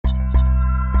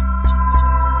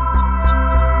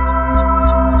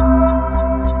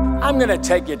I'm going to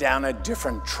take you down a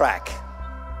different track.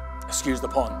 Excuse the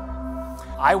pun.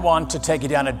 I want to take you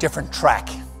down a different track.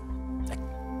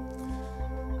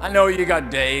 I know you got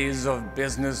days of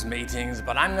business meetings,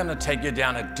 but I'm going to take you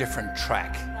down a different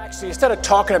track. Actually, instead of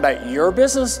talking about your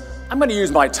business, I'm going to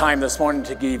use my time this morning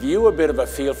to give you a bit of a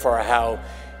feel for how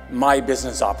my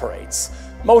business operates.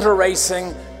 Motor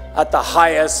racing at the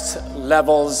highest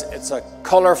levels. It's a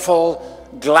colorful,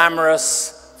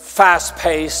 glamorous,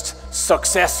 fast-paced,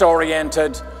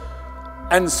 success-oriented,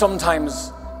 and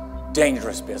sometimes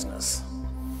dangerous business.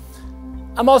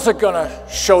 I'm also going to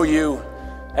show you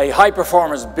a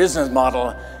high-performance business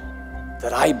model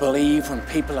that I believe when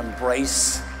people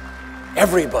embrace,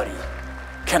 everybody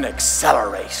can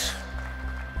accelerate.